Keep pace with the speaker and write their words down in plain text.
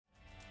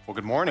Well,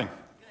 good morning.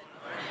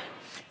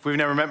 If we've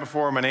never met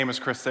before, my name is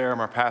Chris Thayer. I'm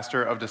our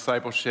pastor of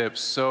discipleship.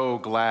 So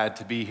glad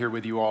to be here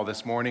with you all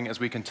this morning as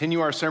we continue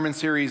our sermon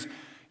series,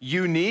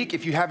 Unique.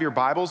 If you have your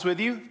Bibles with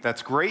you,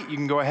 that's great. You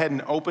can go ahead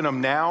and open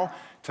them now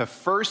to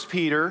 1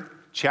 Peter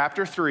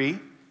chapter 3.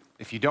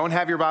 If you don't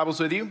have your Bibles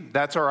with you,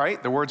 that's all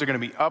right. The words are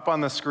going to be up on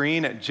the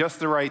screen at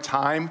just the right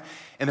time.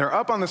 And they're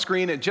up on the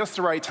screen at just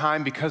the right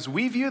time because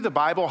we view the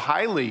Bible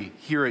highly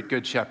here at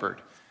Good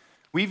Shepherd.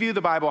 We view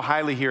the Bible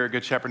highly here at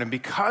Good Shepherd, and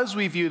because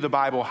we view the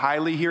Bible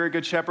highly here at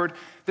Good Shepherd,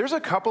 there's a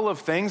couple of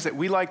things that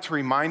we like to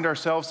remind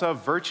ourselves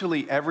of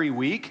virtually every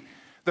week.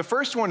 The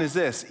first one is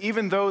this: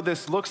 even though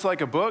this looks like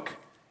a book,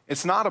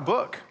 it's not a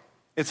book.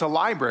 It's a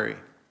library.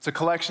 It's a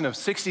collection of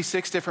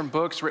 66 different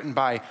books written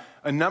by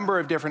a number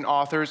of different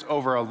authors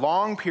over a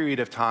long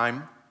period of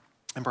time,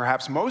 and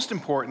perhaps most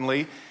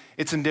importantly,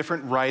 it's in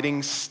different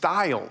writing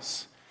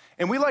styles.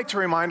 And we like to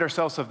remind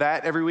ourselves of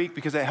that every week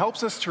because it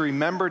helps us to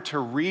remember to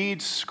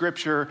read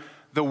Scripture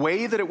the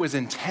way that it was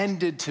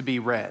intended to be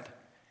read,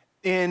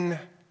 in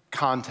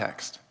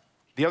context.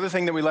 The other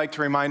thing that we like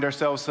to remind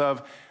ourselves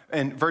of,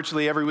 and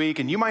virtually every week,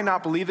 and you might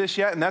not believe this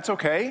yet, and that's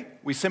okay.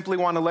 We simply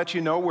want to let you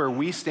know where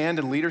we stand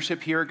in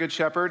leadership here at Good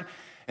Shepherd,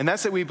 and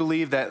that's that we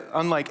believe that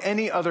unlike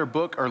any other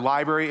book or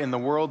library in the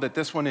world, that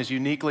this one is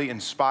uniquely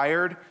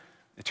inspired,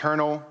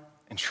 eternal,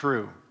 and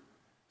true.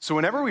 So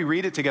whenever we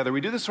read it together,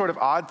 we do this sort of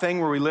odd thing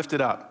where we lift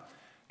it up.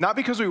 Not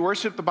because we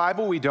worship the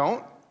Bible, we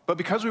don't, but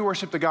because we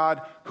worship the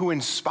God who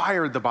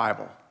inspired the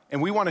Bible.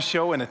 And we want to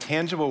show in a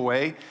tangible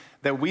way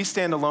that we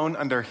stand alone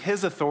under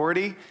his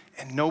authority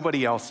and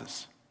nobody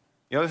else's.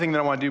 The other thing that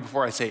I want to do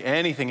before I say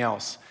anything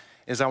else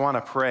is I want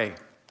to pray.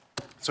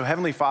 So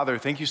Heavenly Father,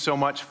 thank you so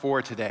much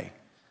for today.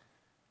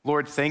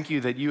 Lord, thank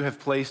you that you have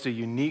placed a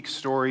unique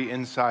story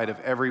inside of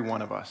every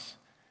one of us.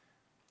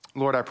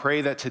 Lord, I pray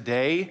that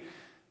today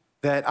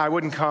that I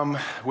wouldn't come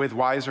with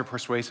wise or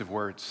persuasive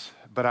words,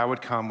 but I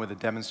would come with a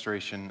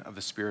demonstration of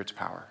the Spirit's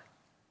power.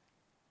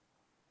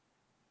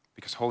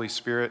 Because Holy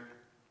Spirit,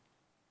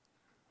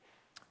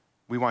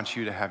 we want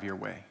you to have your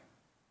way.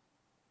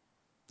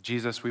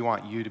 Jesus, we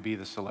want you to be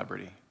the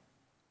celebrity.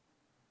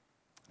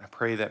 I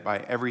pray that by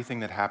everything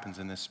that happens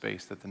in this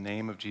space, that the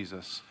name of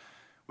Jesus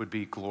would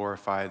be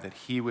glorified, that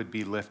he would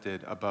be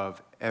lifted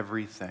above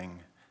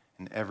everything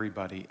and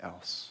everybody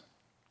else.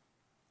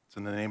 It's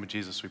in the name of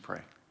Jesus we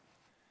pray.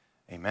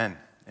 Amen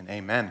and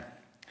amen.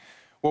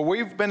 Well,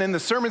 we've been in the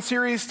sermon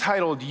series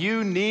titled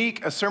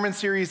Unique, a sermon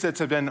series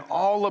that's been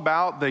all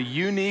about the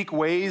unique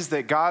ways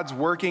that God's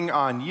working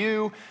on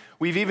you.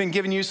 We've even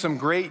given you some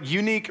great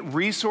unique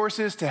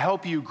resources to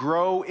help you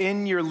grow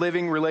in your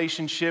living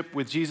relationship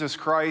with Jesus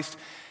Christ.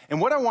 And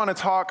what I want to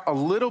talk a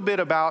little bit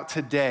about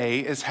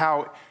today is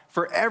how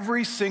for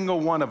every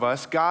single one of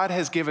us, God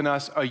has given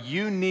us a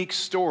unique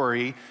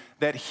story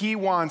that he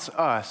wants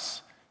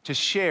us to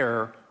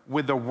share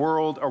with the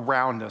world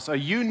around us, a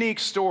unique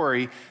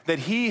story that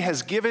he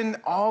has given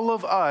all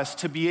of us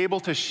to be able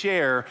to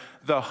share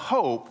the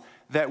hope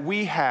that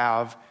we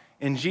have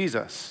in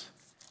Jesus.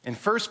 In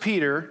 1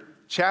 Peter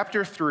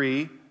chapter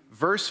 3,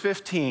 verse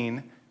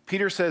 15,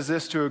 Peter says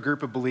this to a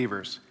group of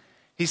believers.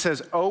 He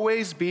says,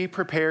 "Always be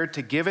prepared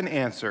to give an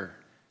answer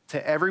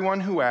to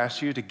everyone who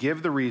asks you to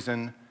give the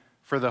reason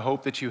for the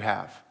hope that you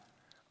have."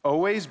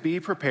 Always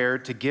be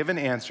prepared to give an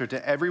answer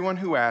to everyone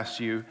who asks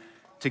you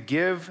to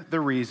give the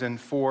reason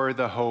for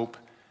the hope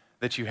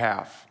that you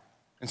have.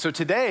 And so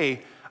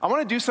today, I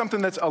want to do something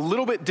that's a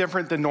little bit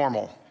different than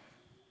normal.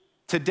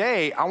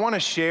 Today, I want to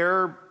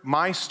share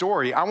my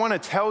story. I want to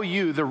tell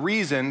you the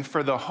reason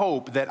for the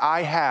hope that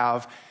I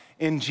have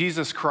in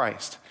Jesus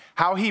Christ.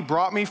 How he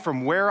brought me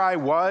from where I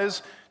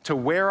was to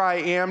where I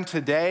am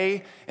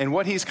today and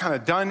what he's kind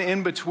of done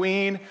in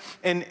between.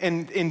 And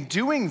in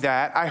doing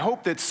that, I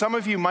hope that some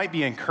of you might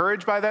be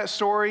encouraged by that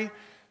story,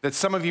 that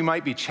some of you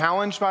might be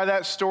challenged by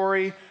that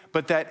story,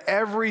 but that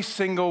every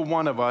single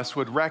one of us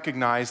would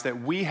recognize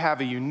that we have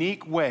a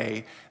unique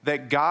way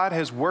that God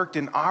has worked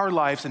in our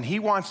lives, and he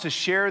wants to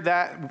share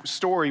that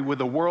story with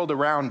the world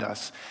around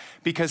us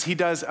because he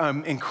does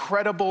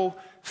incredible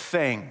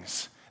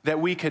things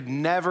that we could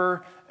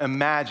never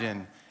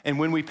imagine. And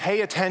when we pay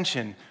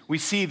attention, we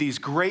see these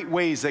great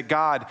ways that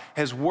God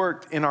has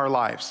worked in our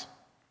lives.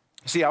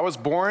 See, I was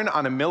born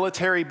on a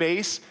military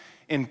base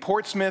in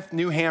Portsmouth,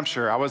 New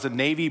Hampshire. I was a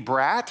Navy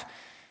brat,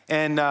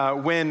 and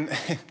when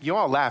you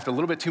all laughed a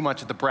little bit too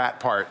much at the brat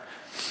part.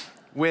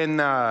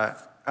 When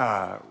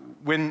I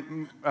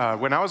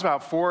was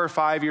about 4 or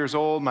 5 years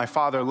old, my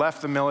father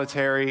left the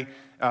military,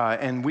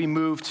 and we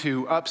moved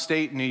to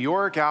upstate New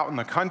York, out in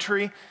the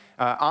country.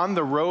 On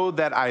the road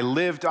that I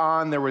lived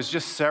on, there was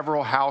just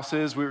several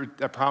houses.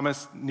 I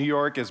promise New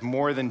York is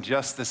more than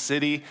just the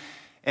city.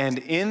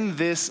 And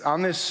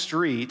on this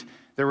street,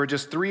 there were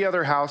just 3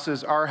 other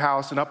houses, our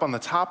house, and up on the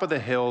top of the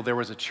hill, there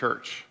was a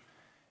church.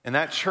 And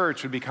that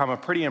church would become a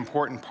pretty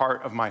important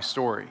part of my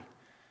story.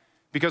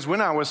 Because when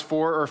I was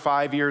 4 or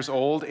 5 years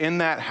old, in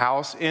that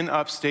house in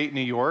upstate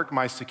New York,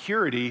 my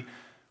security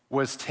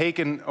was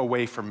taken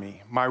away from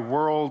me. My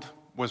world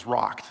was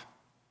rocked.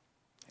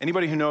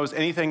 Anybody who knows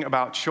anything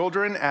about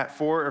children at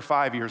 4 or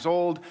 5 years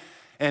old,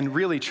 and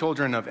really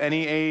children of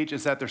any age,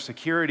 is that their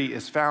security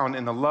is found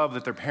in the love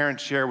that their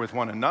parents share with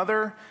one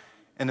another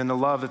and in the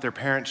love that their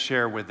parents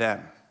share with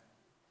them.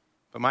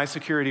 But my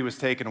security was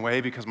taken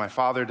away because my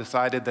father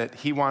decided that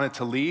he wanted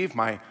to leave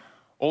my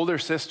older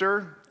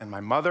sister and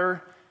my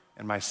mother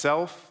and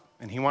myself,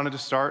 and he wanted to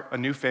start a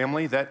new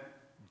family that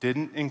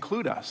didn't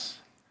include us.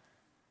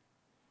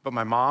 But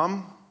my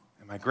mom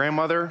and my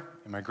grandmother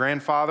and my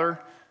grandfather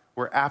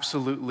were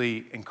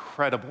absolutely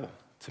incredible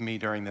to me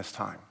during this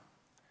time.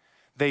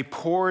 They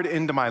poured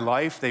into my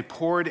life. They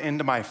poured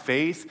into my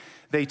faith.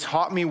 They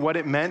taught me what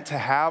it meant to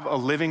have a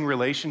living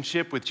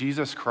relationship with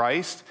Jesus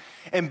Christ.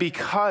 And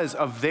because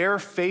of their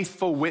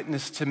faithful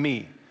witness to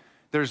me,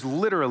 there's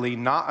literally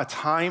not a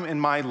time in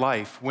my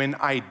life when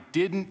I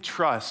didn't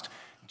trust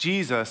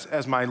Jesus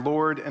as my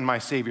Lord and my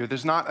Savior.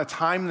 There's not a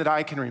time that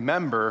I can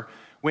remember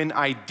when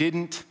I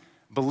didn't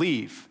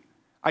believe.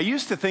 I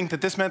used to think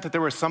that this meant that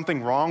there was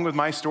something wrong with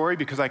my story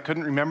because I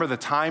couldn't remember the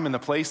time and the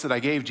place that I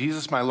gave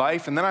Jesus my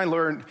life. And then I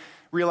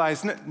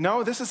realized,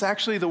 no, this is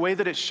actually the way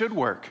that it should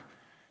work.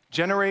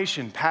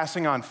 Generation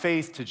passing on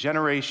faith to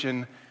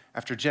generation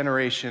after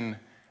generation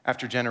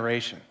after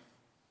generation.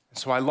 And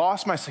so I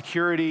lost my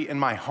security in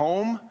my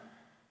home,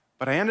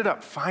 but I ended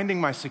up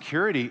finding my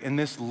security in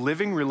this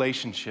living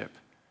relationship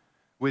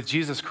with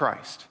Jesus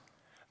Christ,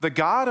 the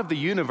God of the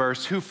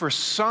universe who for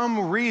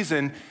some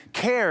reason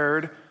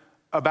cared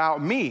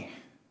about me.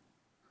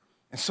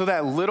 And so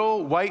that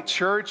little white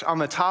church on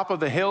the top of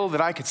the hill that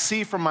I could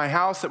see from my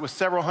house that was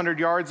several hundred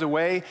yards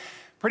away,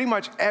 pretty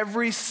much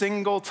every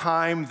single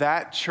time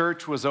that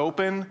church was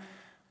open,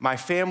 my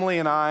family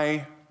and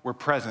I were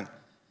present.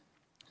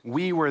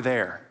 We were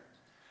there.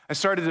 I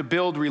started to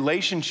build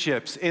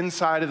relationships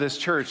inside of this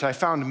church. I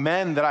found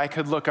men that I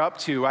could look up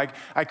to.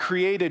 I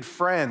created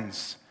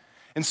friends.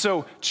 And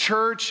so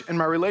church and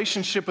my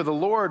relationship with the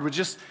Lord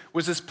was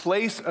this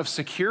place of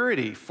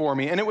security for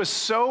me. And it was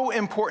so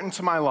important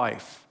to my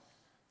life.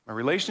 My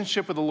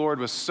relationship with the Lord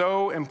was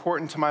so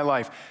important to my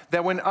life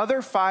that when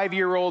other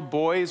 5-year-old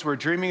boys were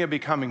dreaming of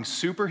becoming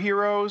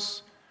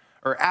superheroes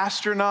or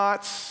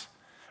astronauts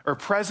or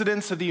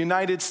presidents of the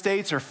United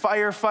States or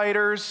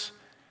firefighters,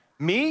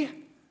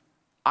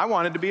 I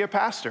wanted to be a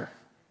pastor.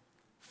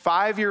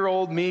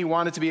 5-year-old me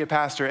wanted to be a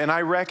pastor. And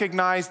I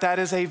recognize that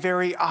is a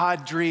very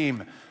odd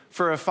dream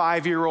for a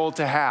 5-year-old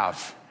to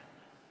have.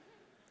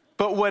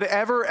 But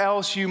whatever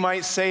else you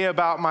might say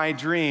about my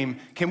dream,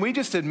 can we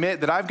just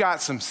admit that I've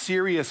got some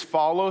serious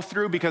follow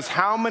through? Because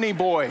how many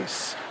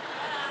boys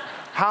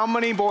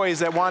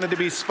that wanted to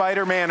be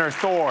Spider-Man or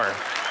Thor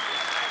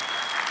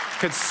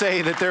could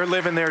say that they're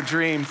living their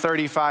dream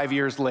 35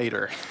 years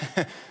later?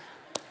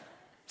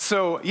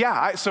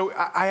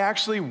 I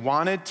actually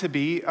wanted to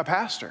be a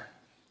pastor.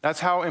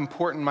 That's how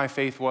important my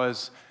faith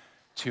was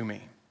to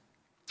me.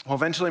 Well,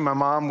 eventually my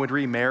mom would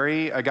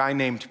remarry a guy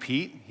named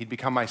Pete. He'd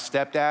become my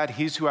stepdad.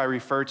 He's who I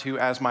refer to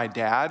as my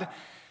dad.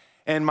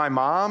 And my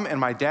mom and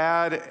my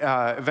dad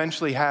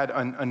eventually had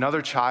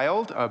another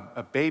child,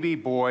 a baby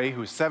boy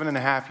who was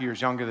 7.5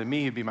 years younger than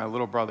me. He'd be my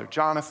little brother,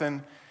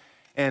 Jonathan.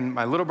 And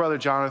my little brother,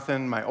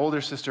 Jonathan, my older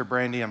sister,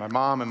 Brandy, and my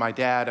mom and my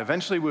dad,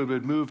 eventually we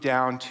would move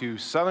down to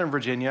Southern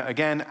Virginia,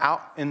 again,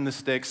 out in the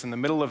sticks in the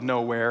middle of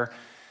nowhere,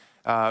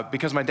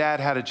 because my dad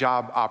had a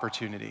job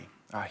opportunity.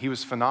 He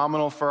was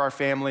phenomenal for our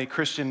family,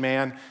 Christian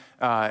man,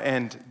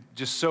 and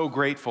just so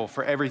grateful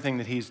for everything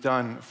that he's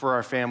done for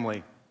our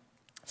family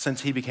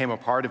since he became a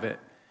part of it.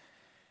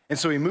 And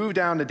so we moved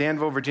down to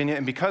Danville, Virginia,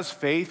 and because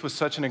faith was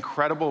such an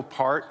incredible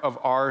part of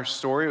our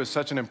story, it was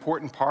such an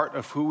important part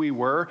of who we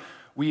were,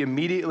 we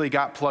immediately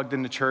got plugged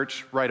into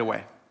church right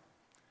away.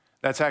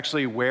 That's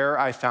actually where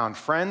I found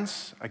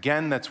friends.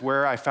 Again, that's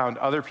where I found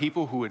other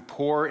people who would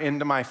pour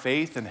into my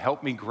faith and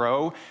help me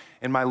grow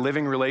in my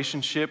living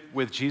relationship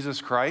with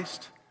Jesus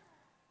Christ.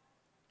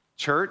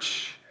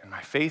 Church and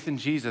my faith in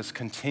Jesus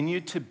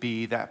continued to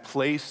be that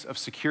place of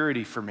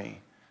security for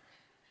me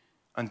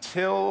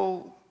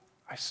until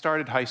I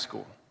started high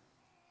school.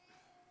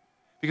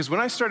 Because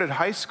when I started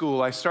high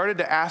school, I started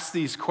to ask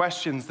these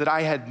questions that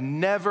I had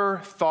never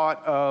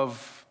thought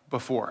of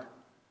before.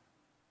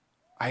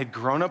 I had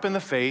grown up in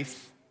the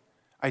faith.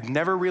 I'd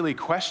never really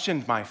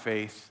questioned my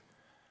faith.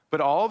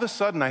 But all of a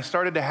sudden, I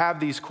started to have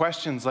these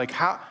questions like,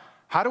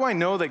 how do I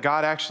know that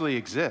God actually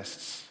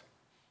exists?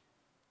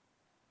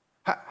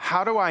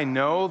 How do I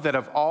know that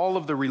of all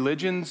of the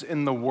religions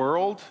in the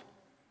world,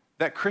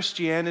 that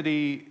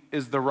Christianity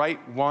is the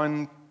right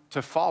one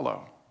to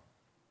follow?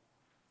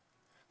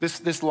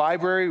 This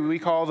library we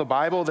call the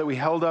Bible that we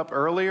held up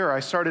earlier, I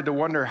started to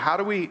wonder, how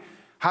do we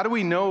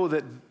know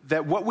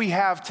that what we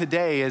have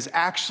today is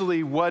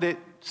actually what it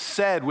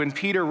said when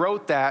Peter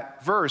wrote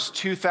that verse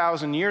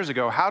 2,000 years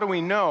ago? How do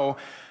we know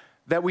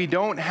that we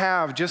don't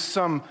have just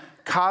some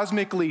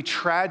cosmically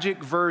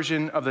tragic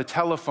version of the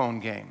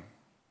telephone game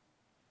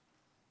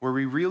where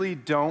we really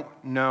don't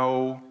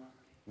know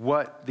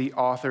what the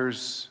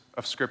authors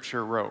of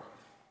Scripture wrote?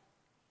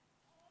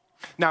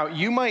 Now,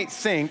 you might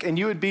think, and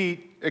you would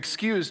be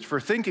excused for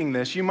thinking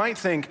this, you might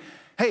think,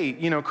 hey,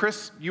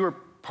 Chris, you were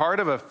part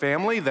of a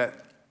family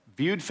that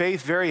viewed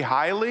faith very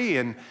highly,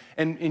 and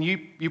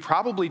you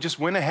probably just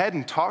went ahead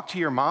and talked to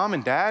your mom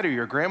and dad or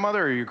your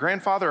grandmother or your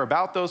grandfather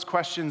about those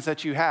questions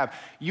that you have.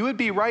 You would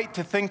be right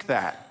to think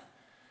that.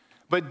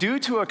 But due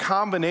to a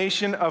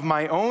combination of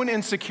my own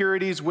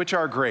insecurities, which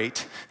are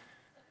great,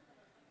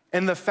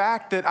 and the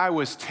fact that I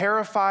was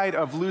terrified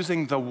of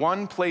losing the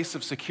one place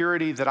of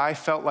security that I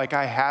felt like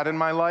I had in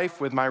my life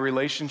with my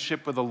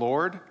relationship with the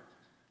Lord,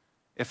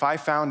 if I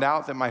found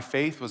out that my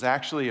faith was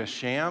actually a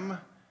sham,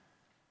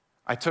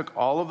 I took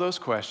all of those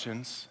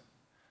questions,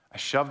 I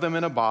shoved them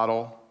in a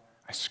bottle,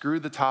 I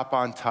screwed the top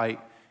on tight,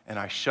 and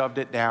I shoved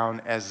it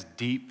down as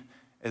deep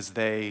as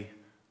they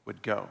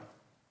would go.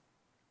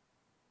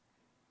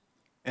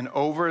 And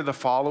over the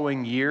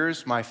following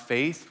years, my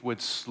faith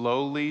would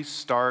slowly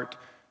start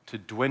to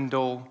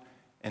dwindle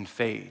and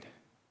fade.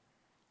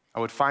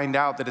 I would find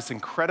out that it's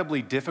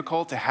incredibly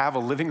difficult to have a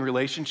living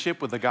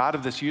relationship with the God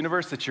of this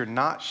universe that you're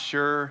not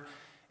sure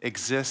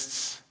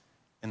exists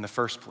in the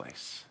first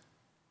place.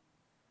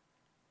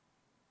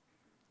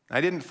 I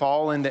didn't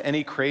fall into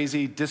any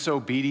crazy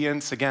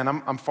disobedience. Again,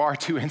 I'm far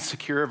too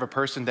insecure of a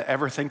person to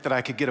ever think that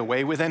I could get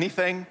away with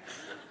anything.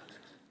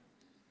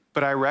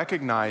 But I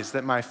recognized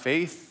that my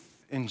faith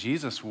in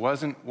Jesus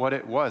wasn't what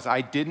it was.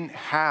 I didn't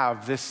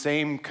have this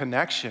same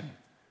connection,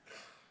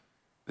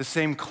 the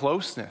same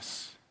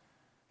closeness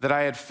that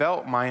I had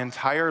felt my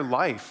entire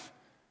life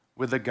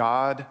with the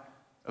God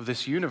of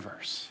this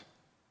universe.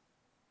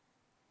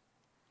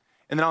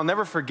 And then I'll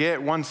never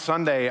forget one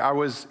Sunday, I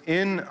was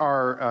in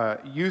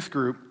our youth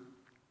group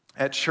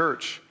at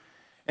church,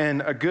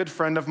 and a good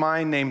friend of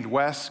mine named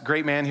Wes,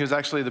 great man, he was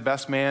actually the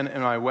best man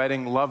in my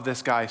wedding, loved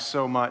this guy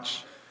so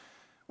much.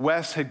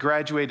 Wes had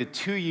graduated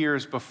 2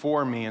 years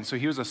before me, and so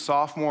he was a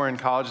sophomore in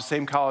college, the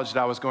same college that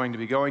I was going to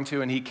be going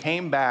to, and he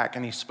came back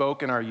and he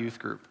spoke in our youth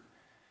group.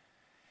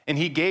 And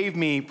he gave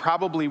me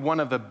probably one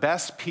of the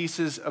best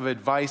pieces of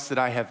advice that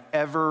I have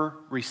ever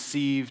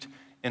received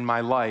in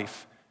my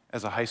life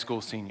as a high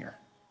school senior.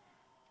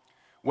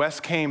 Wes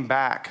came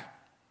back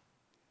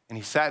and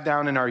he sat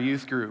down in our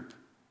youth group,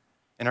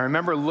 and I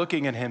remember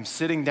looking at him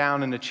sitting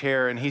down in a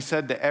chair, and he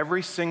said to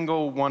every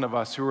single one of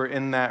us who were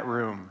in that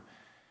room,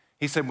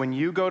 he said, when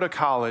you go to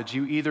college,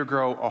 you either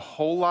grow a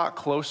whole lot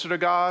closer to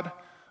God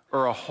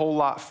or a whole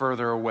lot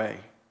further away.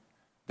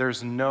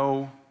 There's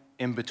no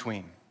in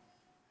between.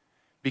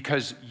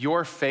 Because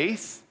your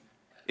faith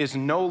is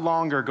no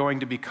longer going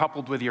to be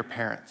coupled with your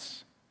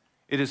parents.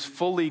 It is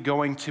fully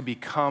going to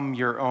become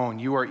your own.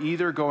 You are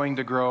either going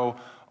to grow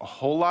a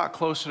whole lot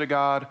closer to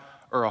God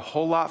or a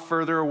whole lot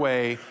further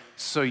away,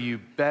 so you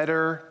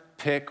better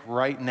pick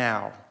right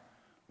now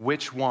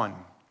which one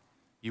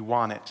you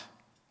want it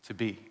to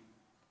be.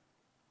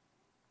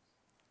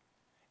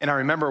 And I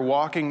remember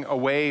walking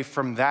away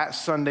from that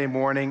Sunday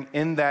morning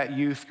in that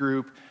youth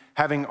group,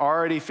 having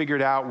already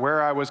figured out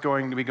where I was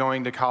going to be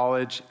going to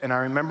college, and I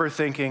remember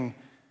thinking,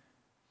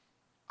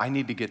 I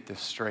need to get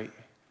this straight.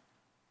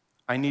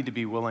 I need to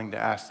be willing to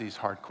ask these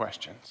hard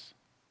questions.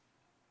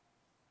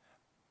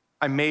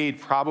 I made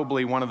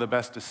probably one of the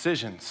best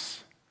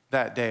decisions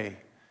that day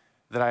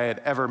that I had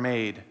ever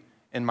made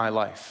in my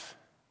life.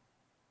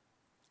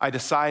 I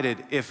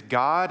decided if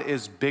God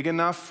is big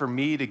enough for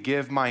me to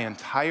give my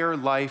entire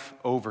life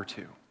over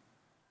to,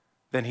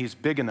 then he's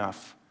big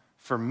enough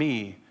for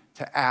me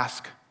to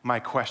ask my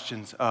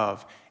questions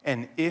of.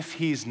 And if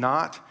he's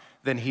not,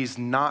 then he's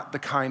not the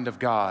kind of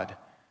God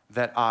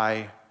that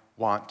I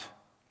want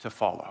to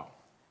follow.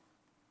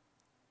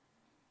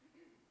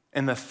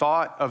 And the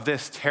thought of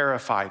this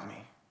terrified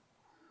me.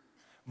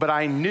 But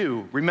I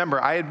knew, remember,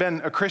 I had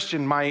been a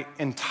Christian my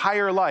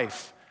entire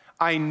life.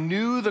 I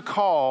knew the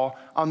call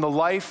on the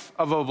life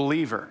of a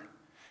believer.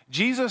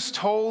 Jesus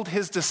told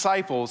his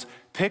disciples,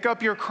 pick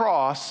up your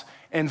cross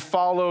and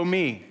follow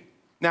me.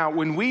 Now,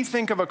 when we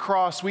think of a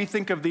cross, we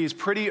think of these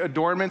pretty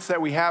adornments that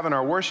we have in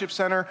our worship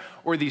center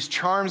or these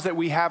charms that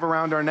we have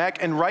around our neck,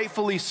 and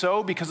rightfully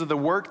so because of the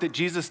work that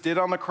Jesus did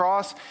on the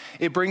cross.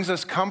 It brings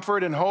us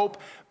comfort and hope.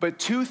 But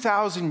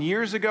 2,000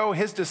 years ago,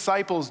 his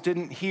disciples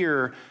didn't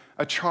hear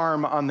a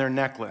charm on their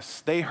necklace.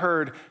 They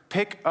heard,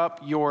 pick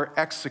up your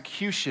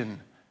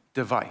execution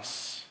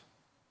device.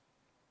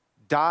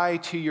 Die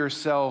to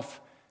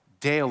yourself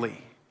daily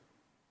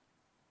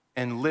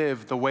and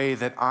live the way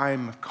that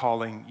I'm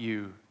calling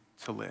you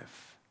to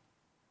live.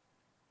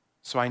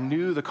 So I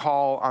knew the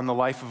call on the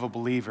life of a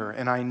believer,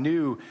 and I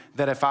knew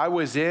that if I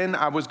was in,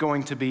 I was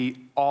going to be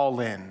all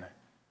in.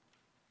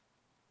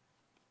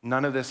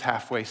 None of this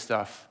halfway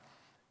stuff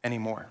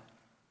anymore.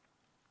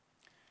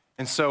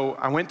 And so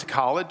I went to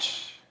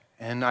college,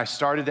 and I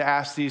started to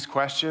ask these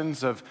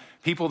questions of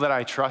people that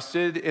I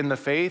trusted in the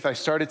faith. I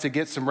started to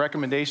get some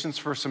recommendations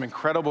for some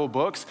incredible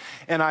books,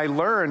 and I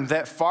learned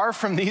that far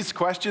from these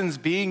questions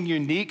being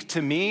unique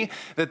to me,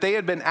 that they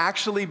had been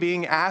actually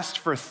being asked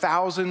for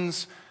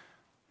thousands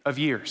of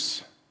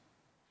years.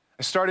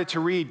 I started to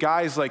read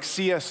guys like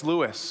C.S.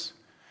 Lewis,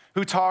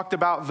 who talked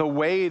about the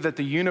way that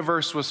the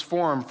universe was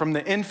formed, from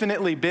the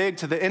infinitely big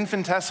to the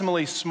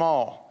infinitesimally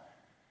small.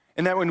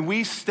 And that when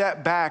we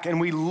step back and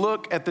we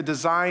look at the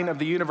design of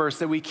the universe,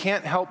 that we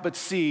can't help but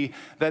see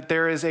that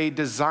there is a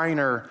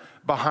designer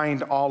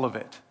behind all of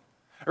it.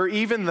 Or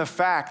even the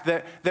fact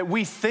that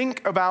we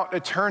think about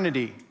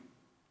eternity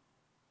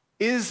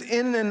is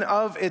in and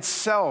of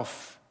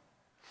itself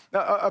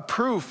a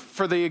proof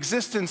for the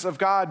existence of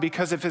God,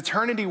 because if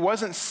eternity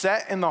wasn't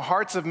set in the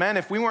hearts of men,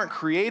 if we weren't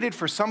created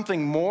for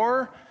something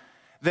more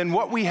than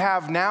what we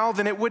have now,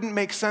 then it wouldn't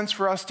make sense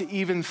for us to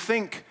even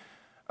think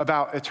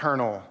about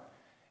eternal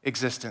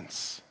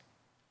existence.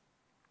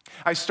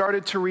 I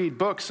started to read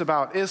books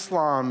about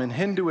Islam and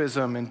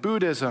Hinduism and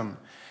Buddhism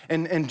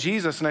and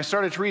Jesus, and I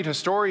started to read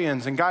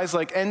historians and guys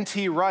like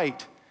N.T.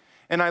 Wright,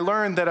 and I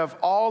learned that of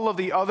all of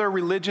the other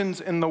religions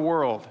in the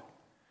world,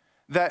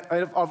 that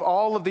of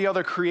all of the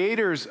other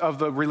creators of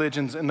the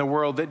religions in the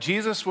world, that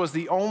Jesus was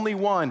the only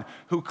one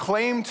who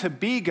claimed to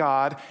be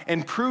God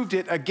and proved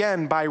it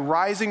again by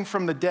rising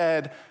from the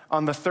dead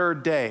on the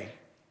third day.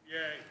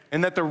 Yay.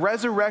 And that the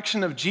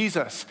resurrection of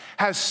Jesus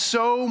has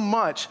so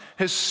much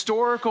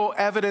historical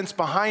evidence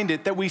behind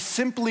it that we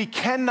simply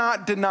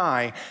cannot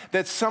deny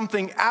that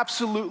something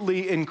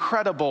absolutely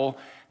incredible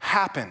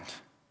happened.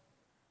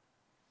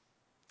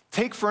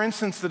 Take, for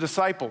instance, the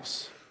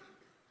disciples,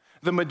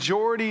 the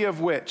majority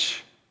of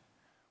which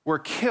were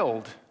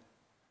killed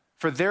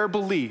for their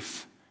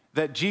belief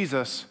that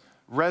Jesus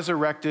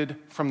resurrected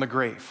from the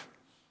grave.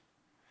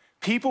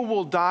 People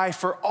will die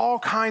for all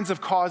kinds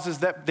of causes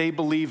that they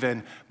believe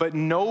in, but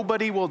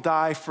nobody will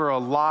die for a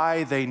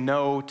lie they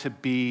know to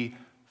be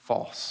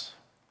false.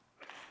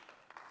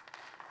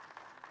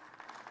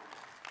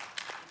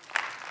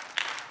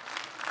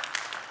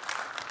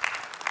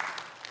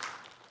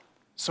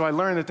 So I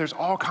learned that there's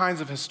all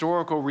kinds of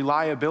historical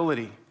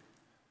reliability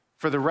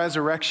for the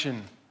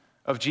resurrection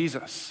of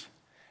Jesus.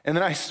 And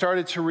then I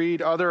started to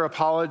read other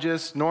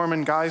apologists,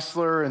 Norman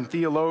Geisler and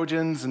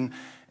theologians and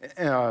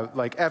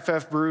like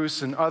F.F.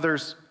 Bruce and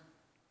others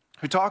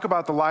who talk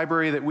about the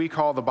library that we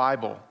call the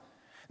Bible.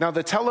 Now,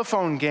 the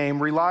telephone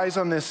game relies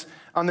on this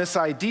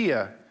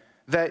idea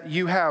that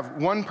you have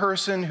one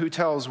person who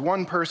tells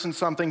one person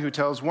something, who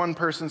tells one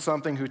person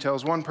something, who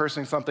tells one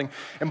person something,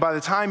 and by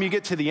the time you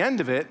get to the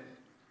end of it,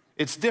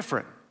 it's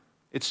different.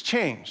 It's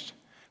changed.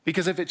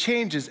 Because if it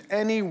changes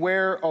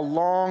anywhere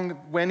along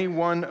any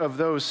one of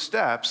those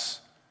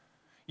steps,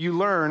 you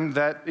learn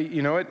that,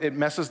 it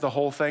messes the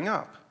whole thing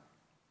up.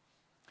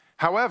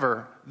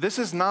 However, this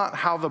is not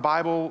how the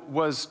Bible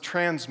was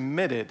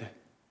transmitted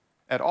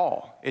at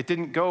all. It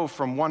didn't go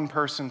from one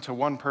person to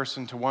one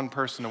person to one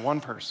person to one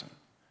person.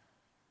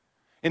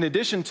 In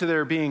addition to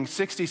there being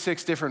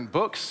 66 different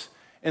books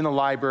in the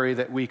library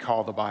that we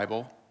call the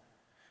Bible,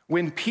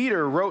 when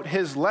Peter wrote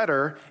his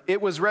letter,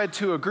 it was read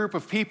to a group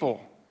of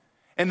people.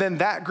 And then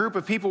that group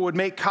of people would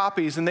make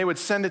copies and they would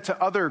send it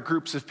to other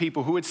groups of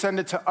people who would send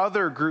it to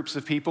other groups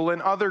of people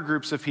and other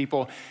groups of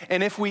people.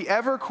 And if we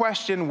ever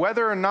question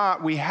whether or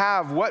not we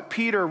have what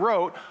Peter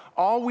wrote,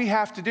 all we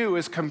have to do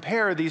is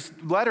compare these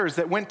letters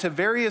that went to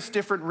various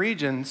different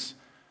regions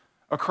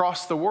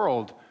across the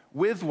world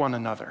with one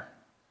another.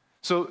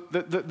 So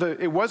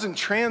it wasn't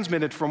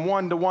transmitted from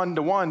one to one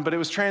to one, but it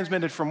was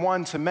transmitted from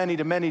one to many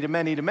to many to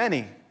many to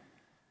many.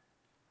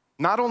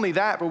 Not only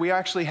that, but we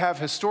actually have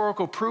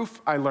historical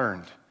proof, I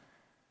learned,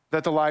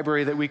 that the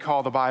library that we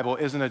call the Bible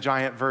isn't a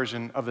giant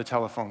version of the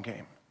telephone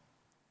game.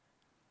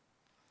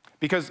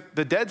 Because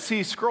the Dead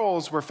Sea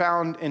Scrolls were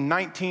found in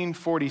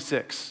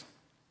 1946.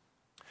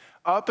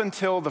 Up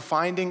until the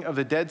finding of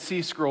the Dead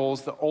Sea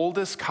Scrolls, the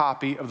oldest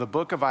copy of the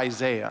book of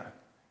Isaiah,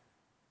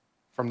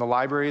 from the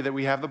library that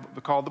we have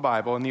called the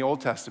Bible in the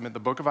Old Testament,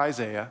 the book of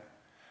Isaiah,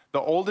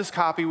 the oldest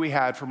copy we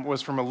had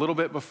was from a little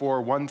bit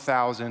before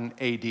 1000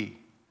 AD.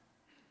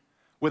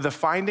 With the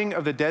finding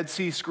of the Dead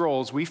Sea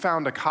Scrolls, we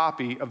found a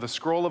copy of the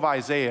scroll of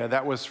Isaiah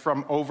that was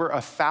from over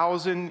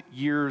 1,000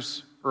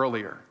 years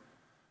earlier,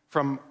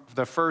 from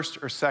the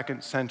 1st or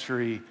 2nd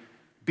century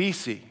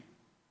BC.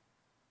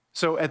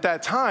 So at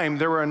that time,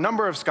 there were a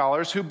number of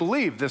scholars who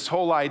believed this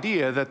whole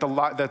idea that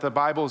the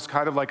Bible is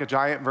kind of like a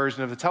giant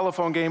version of the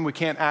telephone game. We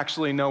can't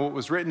actually know what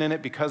was written in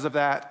it because of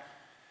that.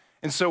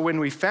 And so when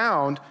we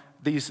found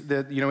we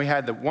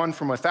had the one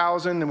from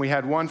 1,000 and we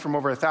had one from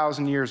over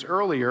 1,000 years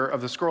earlier of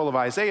the scroll of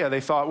Isaiah,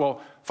 they thought,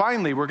 well,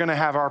 finally, we're going to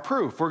have our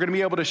proof. We're going to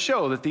be able to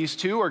show that these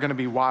two are going to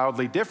be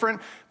wildly different.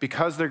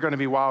 Because they're going to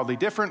be wildly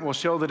different, we'll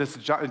show that it's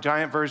a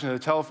giant version of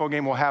the telephone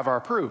game. We'll have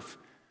our proof.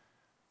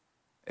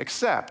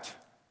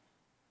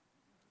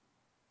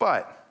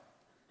 But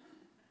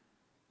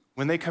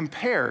when they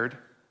compared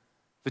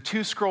the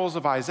two scrolls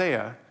of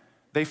Isaiah,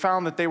 they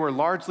found that they were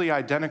largely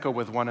identical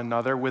with one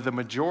another, with a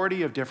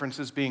majority of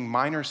differences being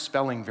minor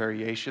spelling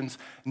variations,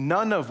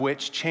 none of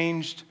which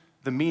changed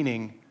the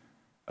meaning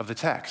of the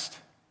text.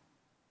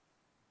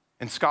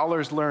 And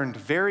scholars learned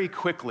very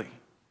quickly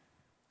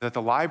that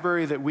the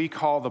library that we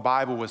call the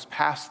Bible was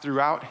passed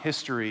throughout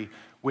history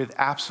with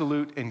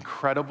absolute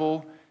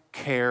incredible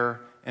care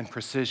and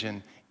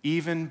precision,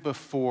 even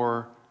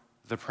before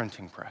the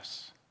printing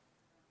press.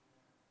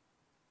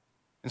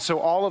 And so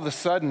all of a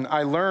sudden,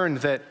 I learned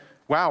that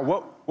wow,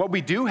 what we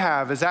do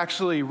have is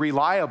actually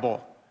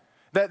reliable.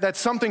 That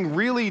something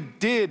really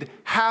did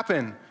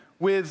happen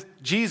with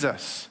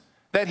Jesus.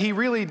 That he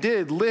really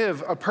did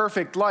live a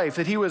perfect life.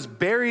 That he was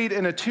buried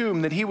in a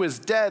tomb. That he was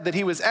dead. That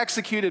he was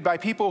executed by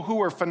people who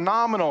were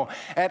phenomenal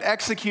at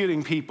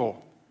executing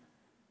people.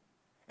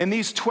 And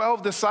these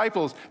 12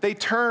 disciples, they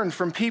turned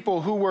from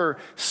people who were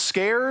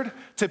scared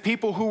to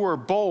people who were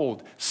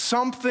bold.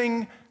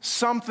 Something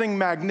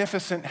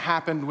magnificent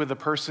happened with the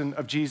person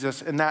of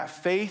Jesus. And that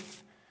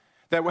faith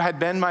that had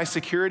been my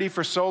security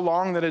for so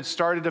long that it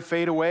started to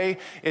fade away,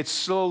 it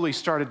slowly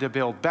started to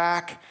build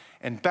back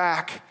and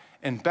back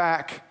and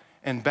back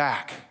and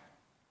back.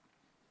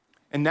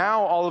 And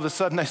now all of a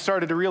sudden I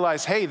started to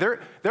realize, hey, there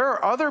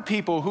are other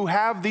people who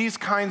have these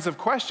kinds of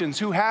questions,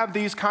 who have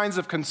these kinds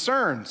of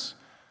concerns,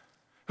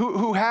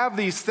 who have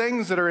these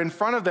things that are in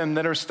front of them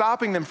that are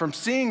stopping them from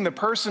seeing the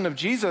person of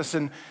Jesus.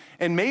 And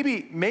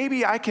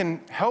maybe I can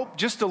help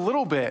just a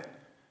little bit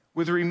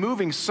with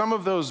removing some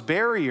of those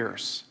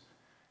barriers.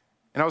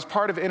 And I was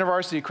part of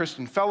InterVarsity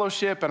Christian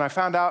Fellowship, and I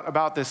found out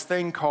about this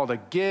thing called a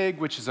GIG,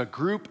 which is a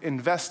group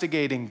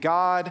investigating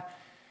God.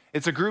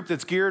 It's a group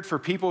that's geared for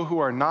people who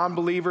are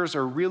non-believers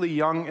or really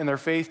young in their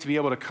faith to be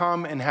able to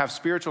come and have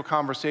spiritual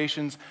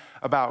conversations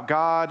about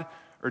God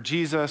or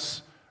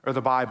Jesus or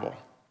the Bible.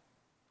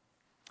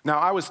 Now,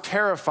 I was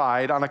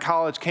terrified on a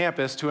college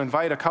campus to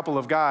invite a couple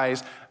of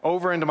guys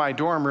over into my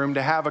dorm room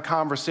to have a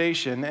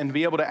conversation and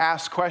be able to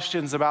ask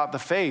questions about the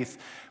faith.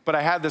 But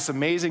I had this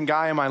amazing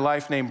guy in my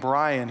life named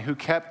Brian who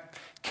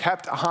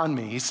kept on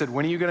me. He said,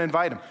 when are you going to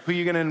invite him? Who are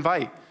you going to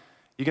invite?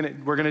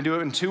 We're going to do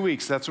it in 2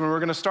 weeks. That's when we're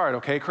going to start.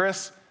 Okay,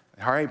 Chris?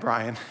 All right,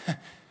 Brian.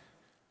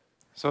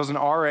 So I was an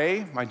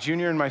RA, my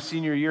junior and my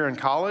senior year in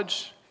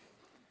college.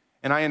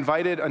 And I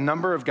invited a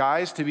number of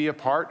guys to be a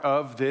part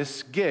of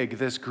this GIG,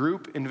 this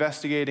group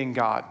investigating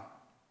God.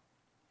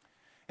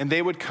 And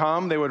they would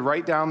come, they would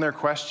write down their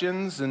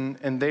questions,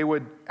 and they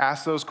would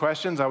ask those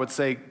questions. I would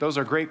say, those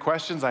are great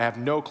questions. I have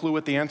no clue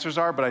what the answers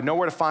are, but I know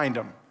where to find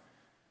them.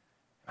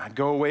 I'd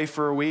go away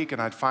for a week,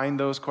 and I'd find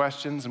those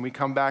questions, and we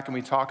come back and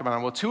we talk about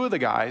them. Well, two of the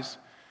guys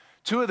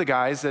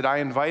that I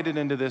invited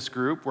into this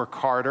group were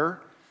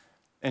Carter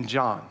and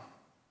John.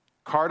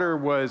 Carter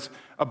was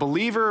a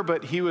believer,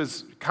 but he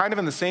was kind of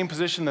in the same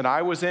position that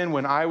I was in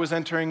when I was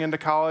entering into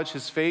college.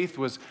 His faith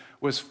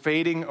was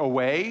fading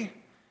away.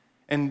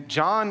 And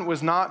John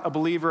was not a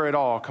believer at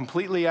all,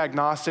 completely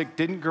agnostic,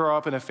 didn't grow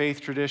up in a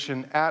faith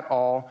tradition at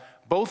all.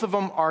 Both of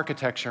them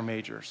architecture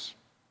majors.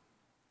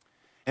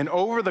 And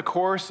over the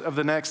course of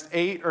the next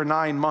 8 or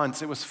 9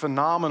 months, it was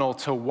phenomenal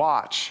to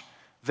watch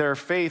their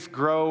faith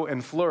grow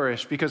and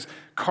flourish, because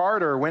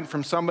Carter went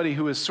from somebody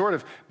who was sort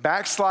of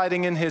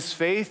backsliding in his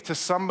faith to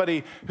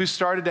somebody who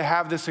started to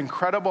have this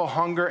incredible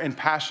hunger and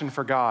passion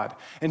for God.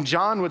 And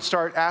John would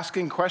start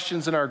asking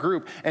questions in our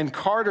group, and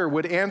Carter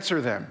would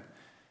answer them.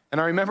 And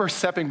I remember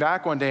stepping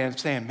back one day and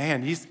saying,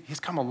 man, he's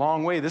come a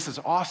long way. This is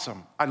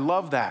awesome. I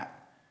love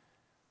that.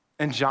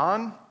 And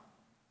John,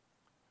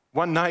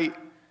 one night,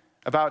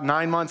 about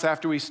 9 months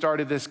after we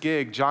started this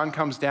GIG, John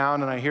comes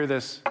down and I hear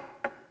this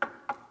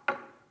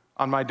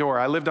on my door.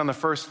 I lived on the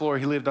first floor,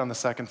 he lived on the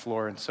second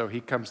floor, and so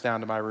he comes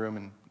down to my room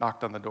and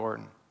knocked on the door,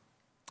 and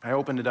I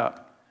opened it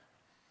up.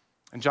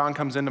 And John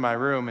comes into my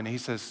room and he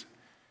says,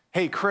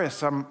 hey,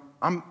 Chris, I'm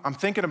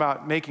thinking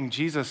about making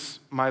Jesus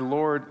my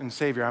Lord and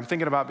Savior. I'm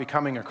thinking about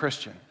becoming a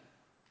Christian.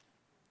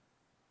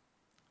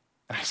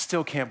 And I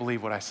still can't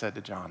believe what I said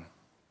to John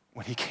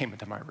when he came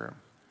into my room.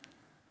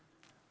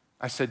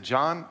 I said,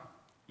 John,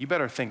 you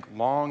better think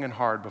long and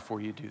hard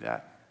before you do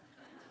that.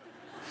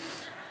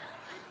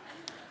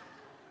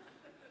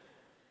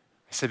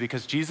 I said,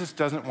 because Jesus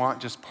doesn't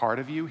want just part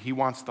of you, he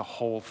wants the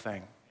whole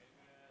thing.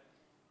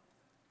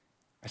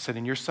 I said,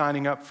 and you're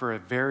signing up for a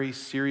very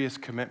serious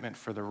commitment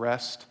for the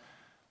rest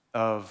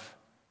of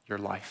your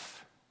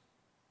life.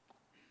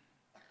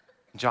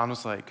 And John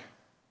was like,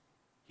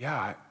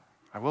 yeah,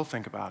 I will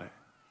think about it.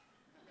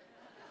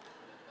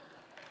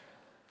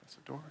 That's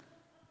the door.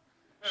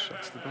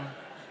 Shuts the door.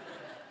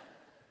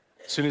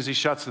 As soon as he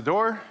shuts the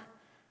door,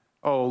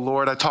 oh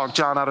Lord, I talked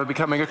John out of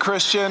becoming a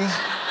Christian.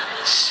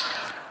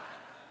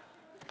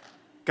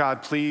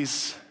 God,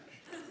 please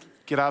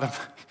get out of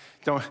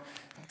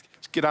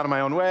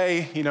my own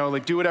way,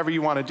 do whatever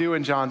you want to do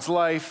in John's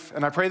life.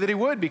 And I pray that he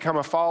would become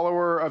a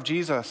follower of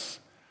Jesus.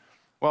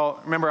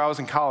 Well, remember, I was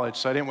in college,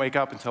 so I didn't wake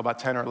up until about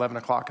 10 or 11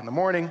 o'clock in the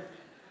morning.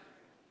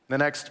 The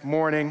next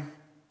morning,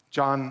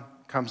 John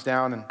comes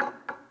down and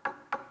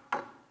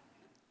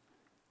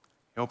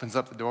he opens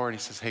up the door and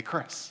he says, hey,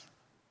 Chris,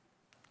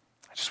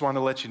 I just wanted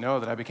to let you know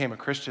that I became a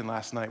Christian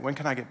last night. When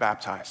can I get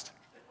baptized?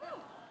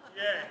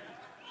 Yeah.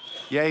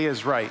 Yay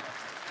is right.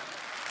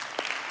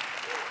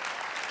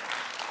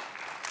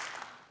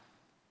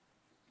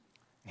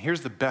 And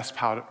here's the best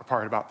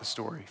part about the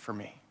story for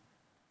me.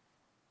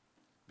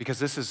 Because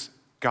this is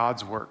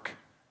God's work,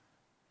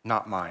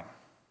 not mine.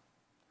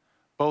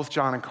 Both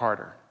John and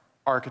Carter,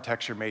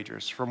 architecture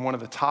majors from one of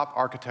the top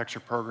architecture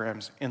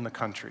programs in the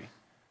country.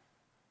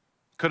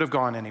 Could have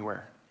gone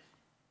anywhere.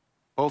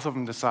 Both of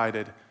them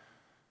decided,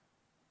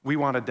 we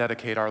want to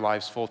dedicate our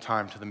lives full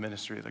time to the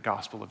ministry of the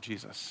gospel of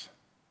Jesus.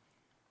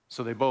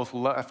 So they both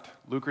left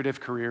lucrative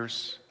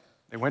careers.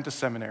 They went to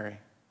seminary.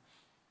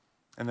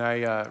 And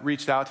I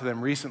reached out to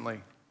them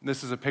recently.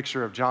 This is a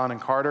picture of John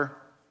and Carter.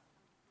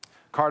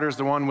 Carter's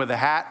the one with the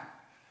hat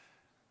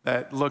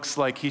that looks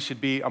like he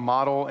should be a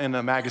model in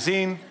a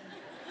magazine.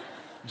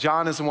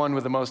 John is the one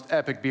with the most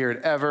epic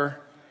beard ever.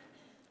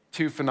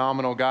 Two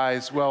phenomenal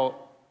guys.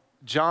 Well,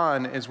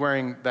 John is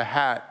wearing the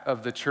hat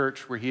of the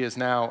church where he is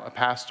now a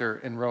pastor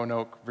in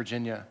Roanoke,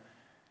 Virginia.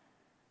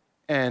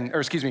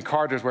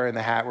 Carter's wearing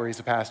the hat where he's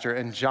a pastor,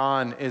 and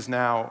John is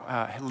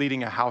now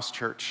leading a house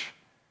church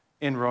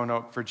in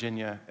Roanoke,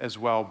 Virginia as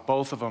well.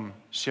 Both of them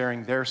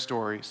sharing their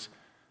stories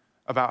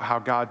about how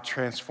God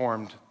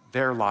transformed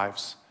their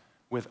lives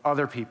with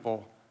other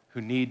people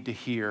who need to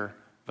hear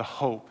the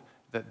hope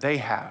that they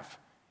have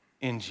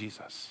in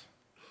Jesus.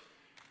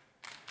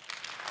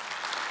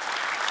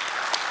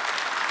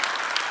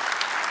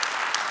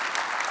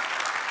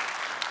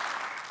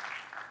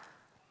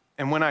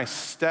 And when I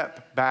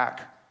step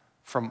back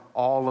from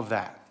all of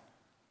that,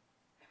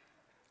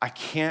 I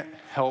can't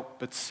help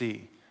but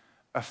see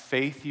a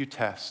faith you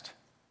test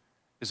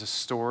is a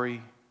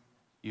story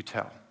you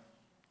tell.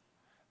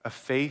 A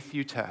faith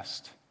you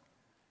test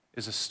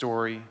is a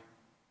story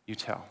you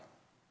tell.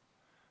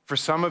 For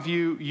some of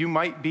you, you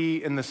might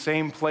be in the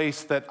same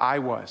place that I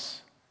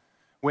was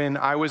when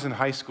I was in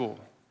high school.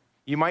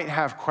 You might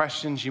have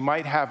questions, you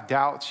might have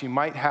doubts, you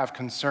might have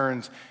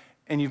concerns,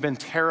 and you've been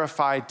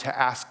terrified to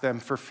ask them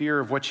for fear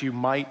of what you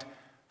might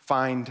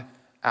find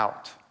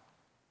out.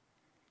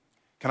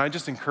 Can I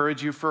just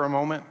encourage you for a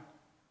moment?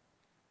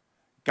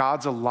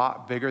 God's a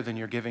lot bigger than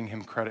you're giving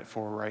him credit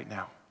for right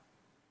now.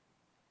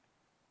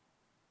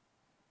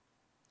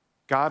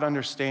 God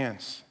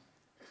understands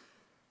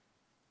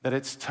that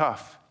it's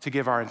tough to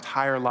give our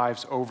entire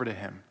lives over to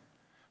him,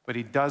 but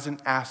he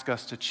doesn't ask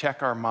us to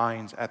check our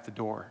minds at the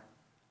door.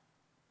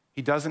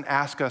 He doesn't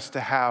ask us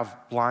to have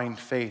blind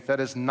faith. That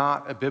is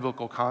not a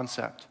biblical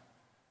concept.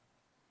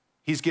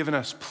 He's given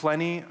us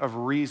plenty of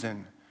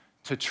reason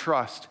to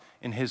trust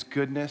in his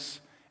goodness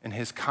and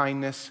his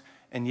kindness,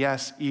 and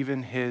yes,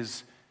 even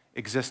his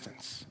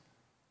existence.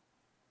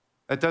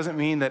 That doesn't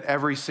mean that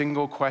every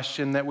single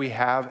question that we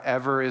have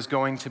ever is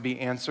going to be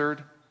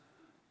answered,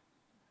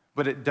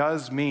 but it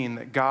does mean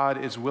that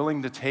God is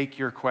willing to take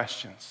your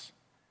questions.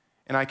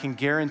 And I can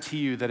guarantee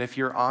you that if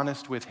you're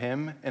honest with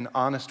him and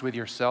honest with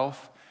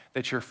yourself,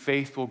 that your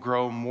faith will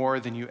grow more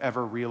than you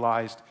ever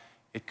realized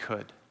it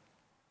could.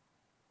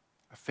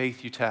 A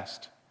faith you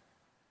test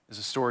is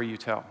a story you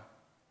tell.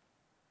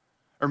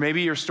 Or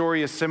maybe your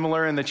story is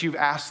similar in that you've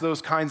asked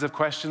those kinds of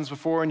questions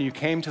before and you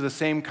came to the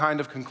same kind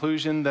of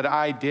conclusion that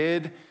I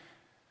did.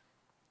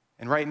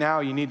 And right now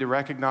you need to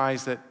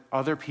recognize that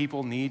other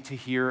people need to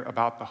hear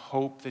about the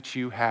hope that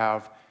you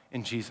have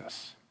in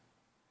Jesus.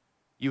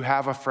 You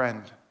have a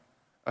friend,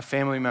 a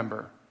family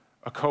member,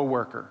 a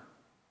coworker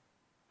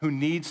who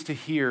needs to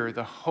hear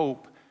the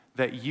hope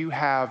that you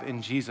have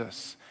in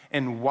Jesus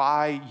and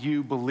why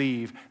you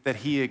believe that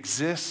he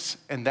exists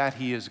and that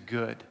he is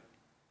good,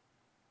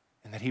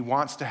 and that he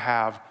wants to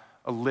have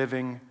a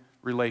living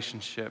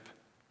relationship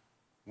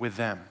with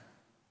them.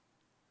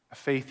 A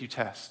faith you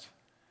test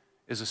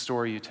is a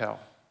story you tell.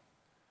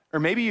 Or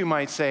maybe you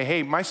might say,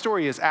 hey, my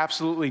story is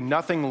absolutely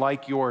nothing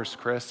like yours,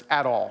 Chris,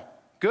 at all.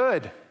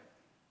 Good.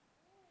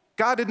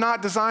 God did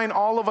not design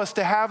all of us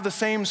to have the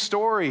same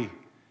story.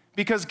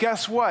 Because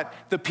guess what?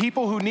 The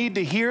people who need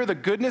to hear the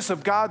goodness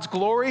of God's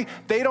glory,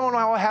 they don't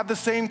all have the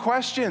same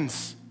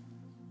questions.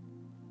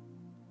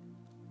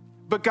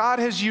 But God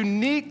has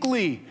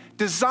uniquely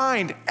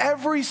designed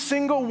every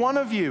single one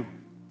of you.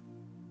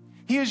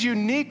 He has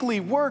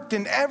uniquely worked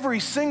in every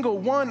single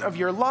one of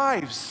your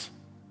lives.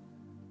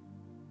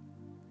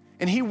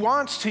 And he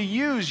wants to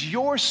use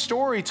your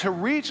story to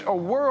reach a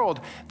world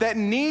that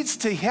needs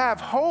to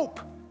have hope,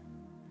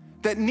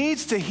 that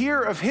needs to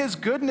hear of his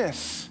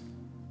goodness,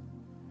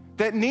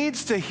 that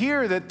needs to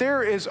hear that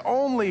there is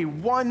only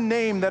one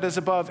name that is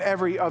above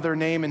every other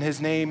name, and his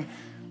name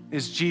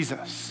is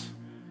Jesus.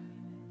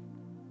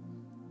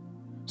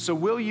 So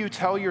will you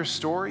tell your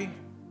story,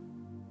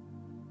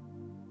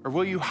 or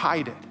will you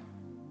hide it?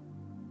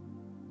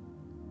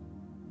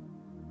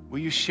 Will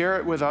you share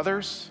it with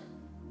others,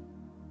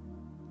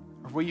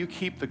 or will you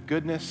keep the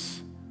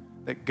goodness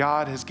that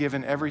God has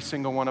given every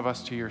single one of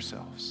us to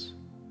yourselves?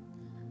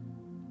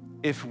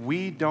 If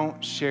we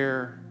don't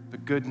share the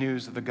good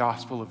news of the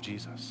gospel of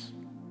Jesus,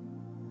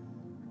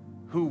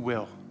 who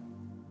will?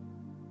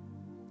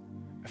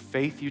 A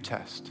faith you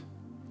test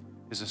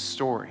is a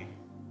story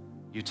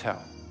you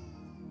tell.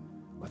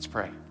 Let's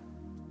pray.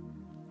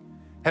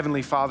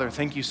 Heavenly Father,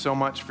 thank you so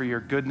much for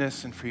your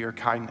goodness and for your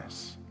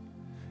kindness.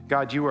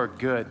 God, you are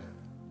good.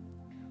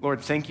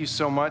 Lord, thank you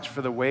so much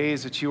for the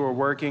ways that you are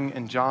working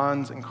in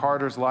John's and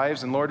Carter's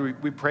lives. And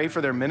Lord, we pray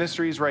for their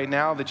ministries right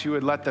now, that you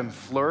would let them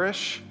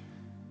flourish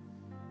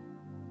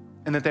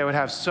and that they would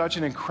have such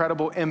an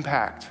incredible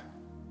impact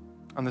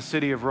on the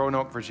city of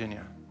Roanoke,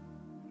 Virginia.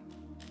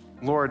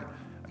 Lord,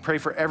 I pray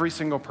for every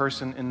single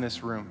person in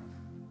this room.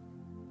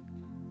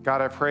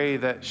 God, I pray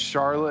that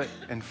Charlotte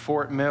and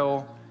Fort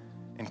Mill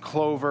and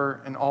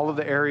Clover and all of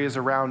the areas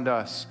around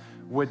us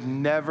would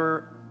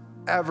never,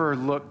 ever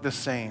look the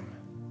same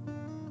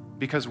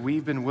because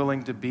we've been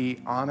willing to be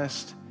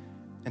honest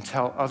and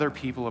tell other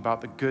people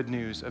about the good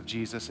news of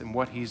Jesus and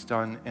what he's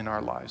done in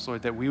our lives.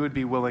 Lord, that we would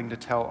be willing to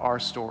tell our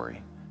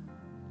story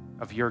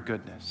of your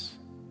goodness.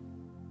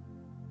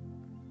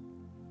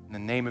 In the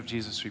name of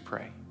Jesus we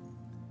pray.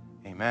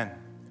 Amen.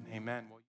 Amen.